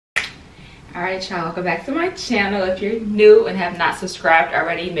Alright y'all, welcome back to my channel. If you're new and have not subscribed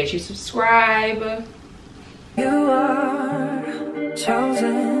already, make sure you subscribe. You are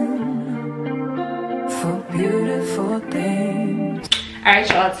chosen for beautiful things. Alright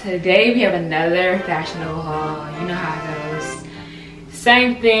y'all, today we have another Fashionnova haul. You know how it goes.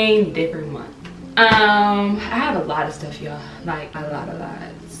 Same thing, different month. I have a lot of stuff, y'all. Like a lot.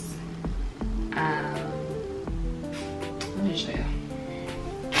 Let me show you.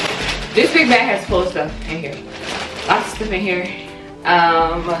 This big bag has full of stuff in here. Lots of stuff in here.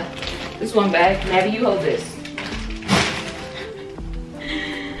 This one bag, Nabby, you hold this.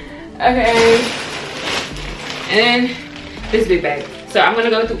 Okay. And then this big bag. So I'm gonna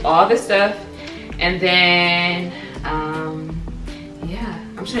go through all this stuff and then yeah,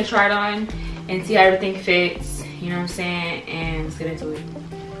 I'm just gonna try it on and see how everything fits, you know what I'm saying, and let's get into it.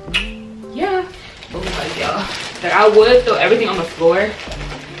 Yeah. Oh my god. Like I would throw everything on the floor,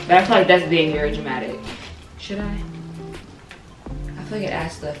 but I feel like that's being very dramatic. Should I? I feel like it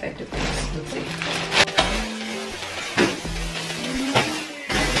adds the effectiveness. Let's see.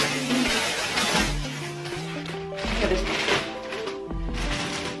 Look at this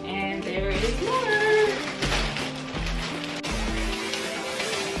one. And there is more.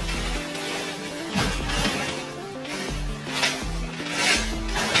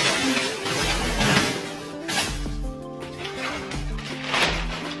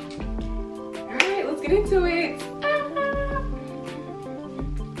 Into it.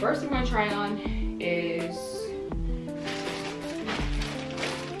 First I'm gonna try on is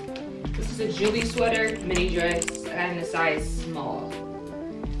this is a Julie sweater mini dress. I got it in a size small.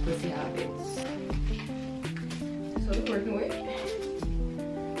 Let's see how it fits. So we're working with.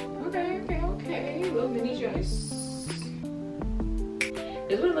 Okay. Little mini dress.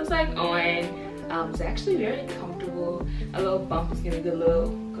 This is what it looks like on. It's actually very comfortable. A little bump is gonna get a good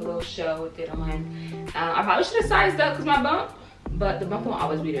little show with it on. I probably should have sized up because my bump, but the bump won't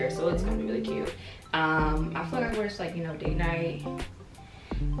always be there, so it's gonna be really cute. I feel like I wear this like, you know, date night.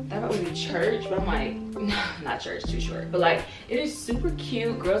 That would be church, but I'm like, not church, too short. But like, it is super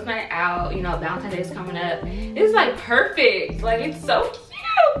cute. Girls' night out, you know, Valentine's Day is coming up. It's like perfect. Like, it's so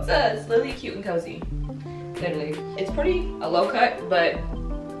cute. It's literally cute and cozy. Literally, it's pretty a low cut, but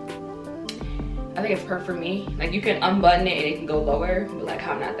I think it's perfect for me. Like, you can unbutton it and it can go lower, but like,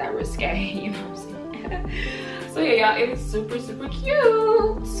 I'm not that risque, you know what I'm saying? So yeah, y'all, it is super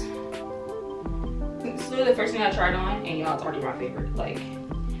cute. This is literally the first thing I tried on, and y'all, it's already my favorite. Like,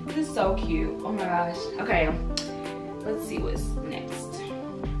 this is so cute. Oh my gosh. Okay, let's see what's next.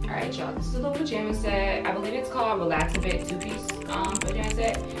 All right, y'all, this is a little pajama set. I believe it's called Relax a Bit 2-piece pajama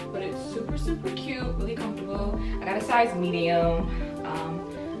set, but it's super cute, really comfortable. I got a size medium.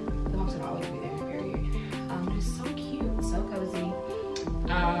 The bumps will always be there, period. It's so cute, so cozy.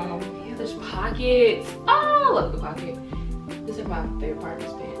 Yeah, there's pockets. Oh, I love the pocket. This is my favorite part of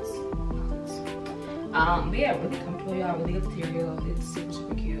this pants. Pockets. But yeah, really comfortable, y'all. Really good material. It's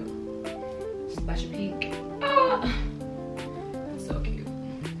super cute. Splash of pink. Ah, it's so cute.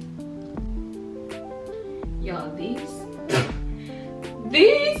 Y'all, these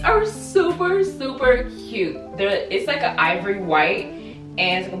are super cute. It's like an ivory white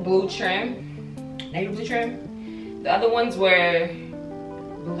and it's like a blue trim, navy blue trim. The other ones were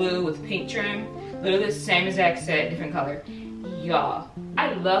blue with pink trim. Literally the same exact set, different color. Y'all,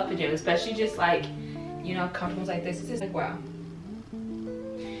 I love pajamas, especially just like, you know, comfortable like this. It's just like, wow.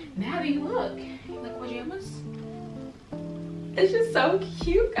 Nabby, look. You like pajamas? It's just so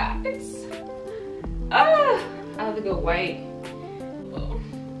cute, guys. Ah, I love the good white. Whoa.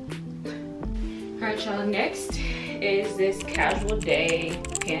 Alright, y'all, next is this casual day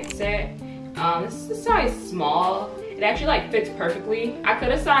pant set. This is a size small. It actually like fits perfectly. I could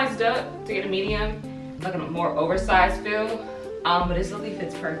have sized up to get a medium, like a more oversized feel, but this literally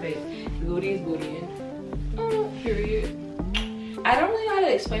fits perfect. The booty is bootying. Oh, period. I don't really know how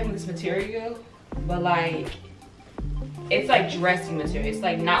to explain this material, but like, it's like dressing material. It's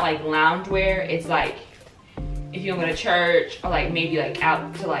like not like loungewear. It's like if you don't go to church or like maybe like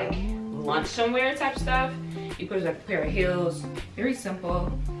out to like lunch somewhere type stuff. You put like a pair of heels. Very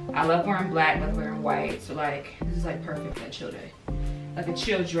simple. I love wearing black, I love wearing white. So like, this is like perfect for a chill day. Like a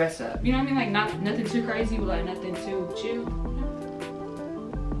chill dress up. You know what I mean? Like nothing too crazy, but like nothing too chill.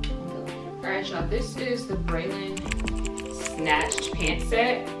 Alright, y'all, this is the Braylon Snatched pant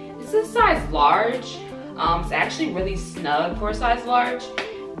set. This is a size large. It's actually really snug for a size large.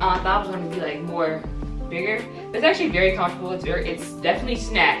 I thought it was gonna be like more bigger. But it's actually very comfortable. It's definitely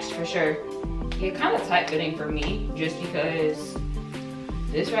snatched for sure. It kind of tight fitting for me just because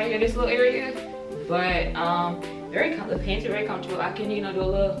this right here, this little area. But the pants are very comfortable. I can, you know, do a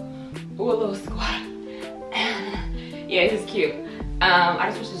little Ooh, a little squat. Yeah, this is cute. I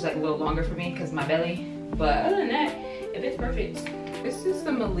just wish it was like a little longer for me because my belly. But other than that, it fits perfect. This is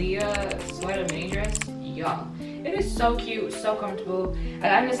the Malia sweater mini dress. Y'all, it is so cute, so comfortable. I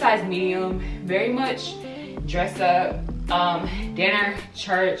got in a size medium. Very much dress up, dinner,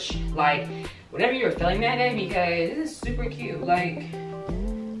 church, like whatever you were feeling that day, because this is super cute. Like,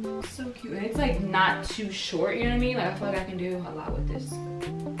 so cute. And it's like not too short, you know what I mean? Like, I feel like I can do a lot with this.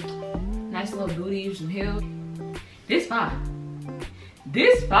 Nice little booty, some heels. This fine.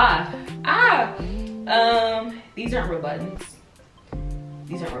 This fine. These aren't real buttons.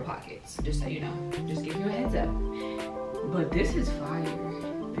 These aren't real pockets, just so you know. Just give you a heads up. But this is fire.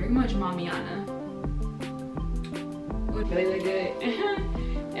 Very much Mamiana. Look really good.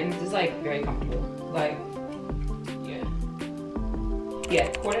 And this is like very comfortable. Like, yeah. Yeah,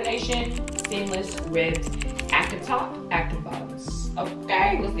 coordination, seamless, ribbed, active top, active bottoms.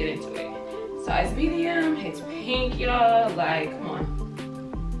 Okay, let's get into it. Size medium, it's pink, y'all. Like, come on.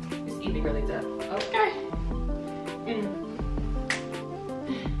 It's eating really up. Okay.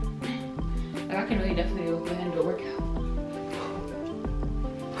 Like, I can really definitely go ahead and do a workout.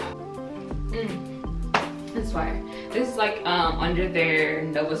 This is fire. This is like under their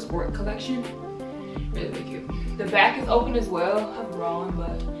Nova Sport collection. Really, really cute. The back is open as well. I'm wrong,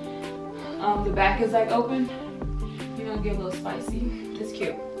 but the back is like open. You know, get a little spicy. It's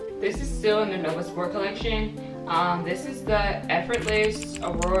cute. This is still in the Nova Sport collection. This is the Effortless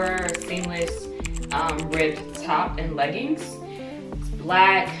Aurora Seamless ribbed top and leggings. It's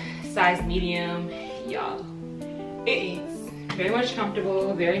black, size medium. Y'all, it eats. Very much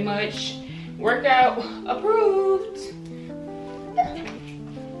comfortable, very much workout approved.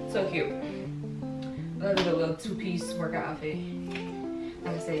 So cute. Love the little two-piece workout outfit.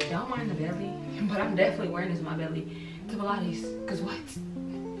 Like I said, don't mind the belly, but I'm definitely wearing this in my belly to Pilates. Cause what?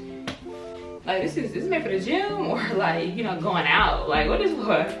 Like, this is made for the gym, or like, you know, going out. Like, what is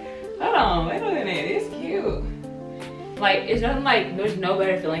for? Hold on, wait a minute. It's cute. Like, it's nothing like, there's no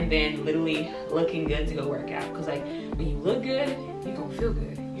better feeling than literally looking good to go work out. Cause like, when you look good, you're gonna feel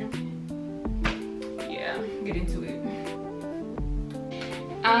good. You know what I mean? Yeah, get into it.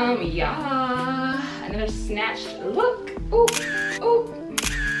 Yeah, another snatched look. Ooh, ooh,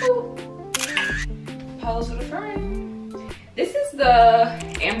 ooh. Pose for the frame. This is the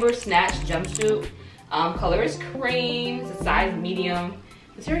Amber Snatch jumpsuit. Color is cream. It's a size medium.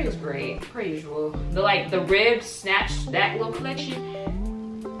 Material is great, per usual. The ribbed snatch, that little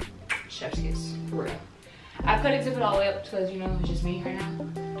collection. Chef's kiss, for real. I couldn't zip it all the way up because, you know, it's just me right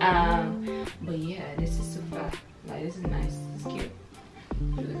now. But yeah, this is super. Like, this is nice. It's cute.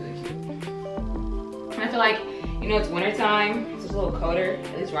 Really, really cute. And I feel like, you know, it's wintertime. It's a little colder,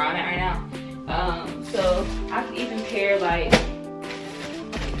 at least where I'm at right now. So I can even pair like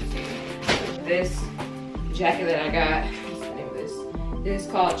this jacket that I got. What's the name of this? This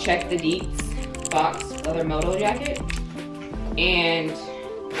is called Check the Deets Box Leather Moto Jacket. And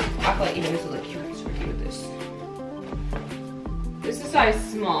I feel like even this will look cute. Super cute with this. This is size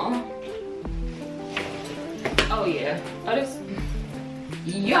small. Oh yeah. Oh, this.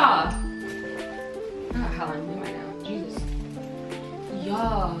 Yeah. I got howling in right now. Jesus.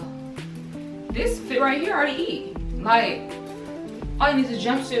 Yeah. This fit right here already eat. Like, all you need is a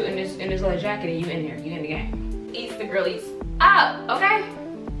jumpsuit and this little jacket, and you in here. You in the game. Eats the girlies up, okay?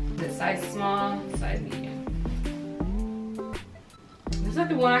 The size small, size medium. This is like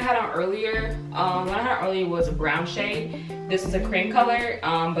the one I had on earlier. What I had on earlier was a brown shade. This is a cream color,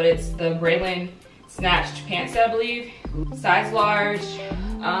 but it's the Braylon Snatched pants, I believe. Size large.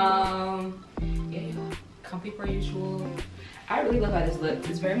 Yeah, comfy per usual. I really love how this looks.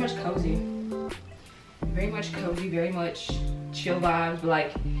 It's very much cozy. Very much cozy, very much chill vibes, but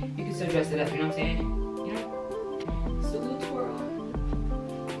like, you can still dress it up, you know what I'm saying? You know? It's a little twirl.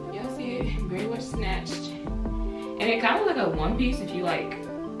 Y'all see it? Very much snatched. And it kind of like a one piece if you like,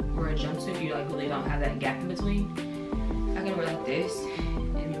 or a jumpsuit if you like really don't have that gap in between. I can wear like this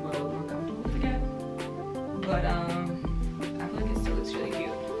and be a little more comfortable with the gap. But I feel like it still looks really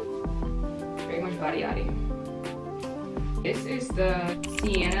cute. Very much body-yaddy. This is the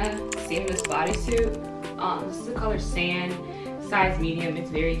Sienna Seamless Bodysuit. This is the color Sand, size medium.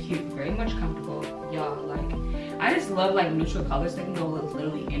 It's very cute, very much comfortable. Y'all, like, I just love like neutral colors that can go with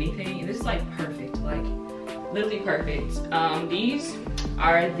literally anything. And this is like perfect, like literally perfect. These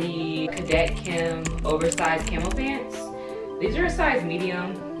are the Cadet Kim oversized camo pants. These are a size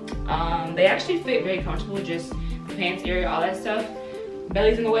medium. They actually fit very comfortable, just the pants area, all that stuff.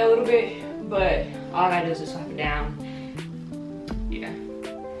 Belly's in the way a little bit, but all I gotta do is just slap it down. Yeah.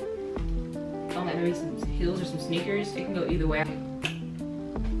 Don't let maybe some heels or some sneakers. It can go either way.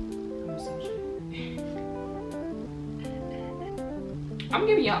 I'm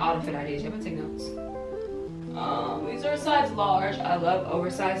giving y'all all the fit ideas. Y'all better take notes. These are a size large. I love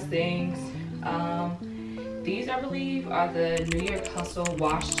oversized things. These, I believe, are the New York Hustle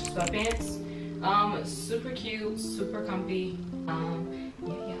washed sweatpants. Super cute, super comfy.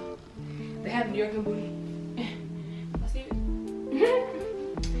 Yeah. They have New York booty. Let's see it.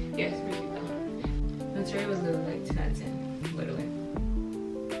 Yeah, it's pretty cute though. The material was literally like 10 out of 10, literally.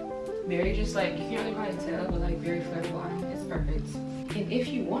 Very just like, you can't really probably tell, but like very flat bottom. It's perfect. And if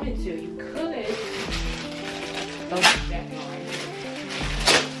you wanted to, you could throw this jacket on right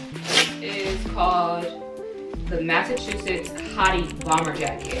here. It is called the Massachusetts Hottie Bomber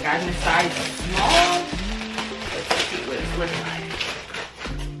Jacket. I got it in a size small. Let's see what it's looking like.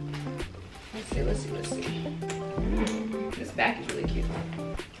 Let's see. This back is really cute.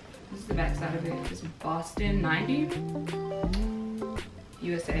 This is the back side of it. It's Boston 90,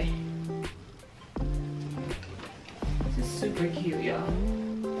 USA. This is super cute, y'all.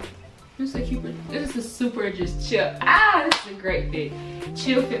 This is a super just chill. This is a great fit.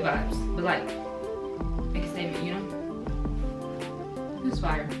 Chill fit vibes, but like, make a statement, you know? This is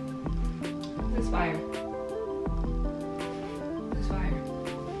fire. This is fire. This is fire.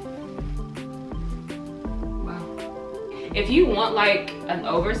 Wow. If you want like an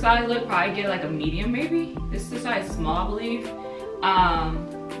oversized look, probably get like a medium maybe. This is a size small, I believe.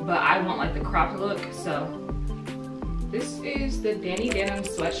 But I want like the cropped look, so. This is the Danny Denim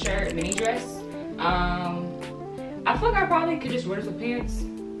sweatshirt mini dress. I feel like I probably could just wear this with pants,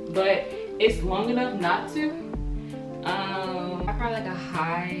 but it's long enough not to. I probably like a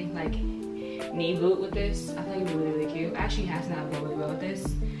high like knee boot with this. I think it'd be really, really cute. Actually, has not go really well with this.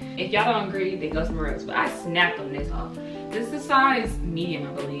 If y'all don't agree, then go somewhere else. But I snapped on this off. This is a size medium,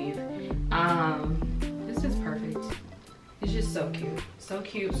 I believe. This is perfect. It's just so cute,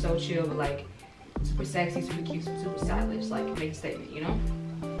 so chill, but like super sexy, super cute, super stylish. Like make a statement, you know?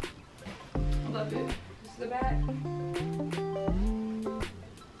 I love it. This is the back.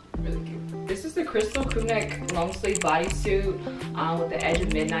 Really cute. This is the crystal crew neck long sleeve bodysuit with the Edge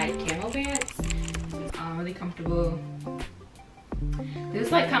of Midnight camo pants. Really comfortable. This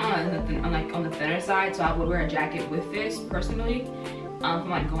is like kind of on the thinner side, so I would wear a jacket with this personally. From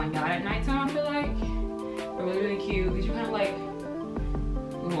like going out at nighttime, I feel like. But really, really cute. These are kind of like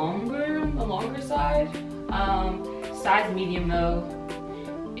the longer side. Size medium though.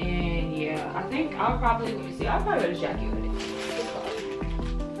 And yeah, I think I'll probably, I'll probably wear a jacket with it.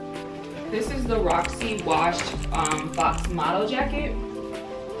 This is the Roxy washed Fox model jacket.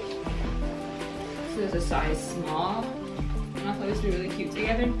 This is a size small. And I thought this would be really cute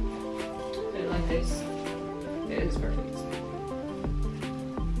together. Put it like this. It is perfect.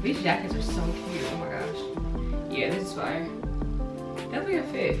 These jackets are so cute, oh my gosh. Yeah, this is fire. Definitely a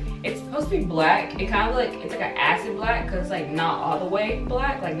fit. It's supposed to be black. It kind of like, it's like an acid black because it's like not all the way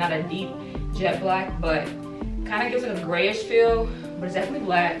black, like not a deep jet black, but kind of gives it a grayish feel, but it's definitely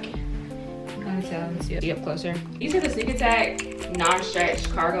black. Kind of tell, let's see up closer. These are the Sneak Attack non-stretch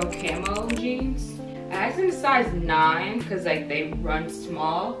cargo camo jeans. I asked them to size 9 because like they run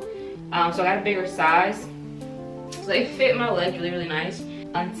small. So I got a bigger size. So they fit my leg really, really nice.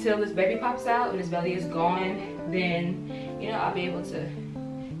 Until this baby pops out and this belly is gone, then you know, I'll be able to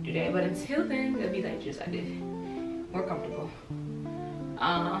do that. But until then, it'll be like just I did. More comfortable.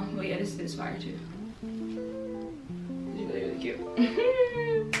 But yeah, this is fire too. It's really, really cute.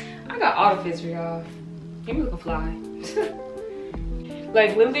 I got all the fits for y'all. Give me look a fly.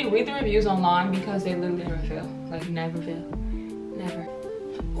 Like literally read the reviews online because they literally never fail. Like never fail. Never.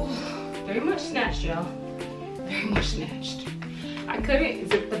 Ooh, very much snatched, y'all. Very much snatched. I couldn't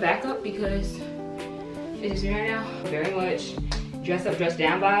zip the back up because it's me right now. Very much dress up, dress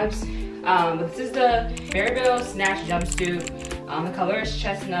down vibes. But this is the Maribel Snatch jumpsuit. The color is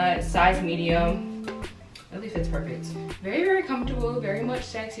chestnut, size medium. Really fits perfect. Very, very comfortable, very much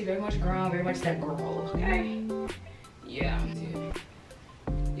sexy, very much girl, very much that girl, okay? Yeah, dude.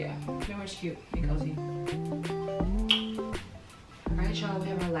 Yeah, very much cute and cozy. Alright, y'all, we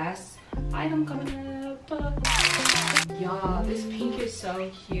have our last item coming up. Y'all, this pink is so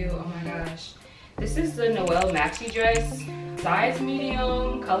cute, oh my gosh. This is the Noelle maxi dress, size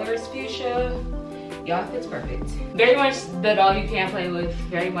medium, color is fuchsia. Y'all, fits perfect. Very much the doll you can't play with,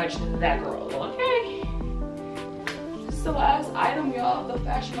 very much that girl, okay? This is the last item, y'all, the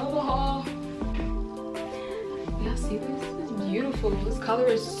Fashionnova haul. Y'all see this? It's beautiful. This color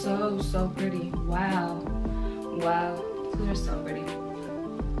is so, so pretty. Wow. Wow, these are so pretty.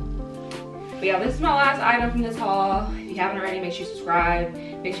 But yeah, this is my last item from this haul. If you haven't already, make sure you subscribe.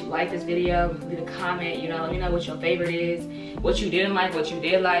 Make sure you like this video, leave a comment, you know, let me know what your favorite is, what you didn't like, what you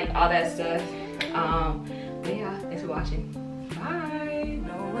did like, all that stuff. But yeah, thanks for watching. Bye.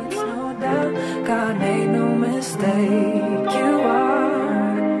 No, it's no doubt, God made no mistake. You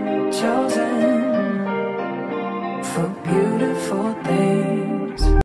are chosen for beauty.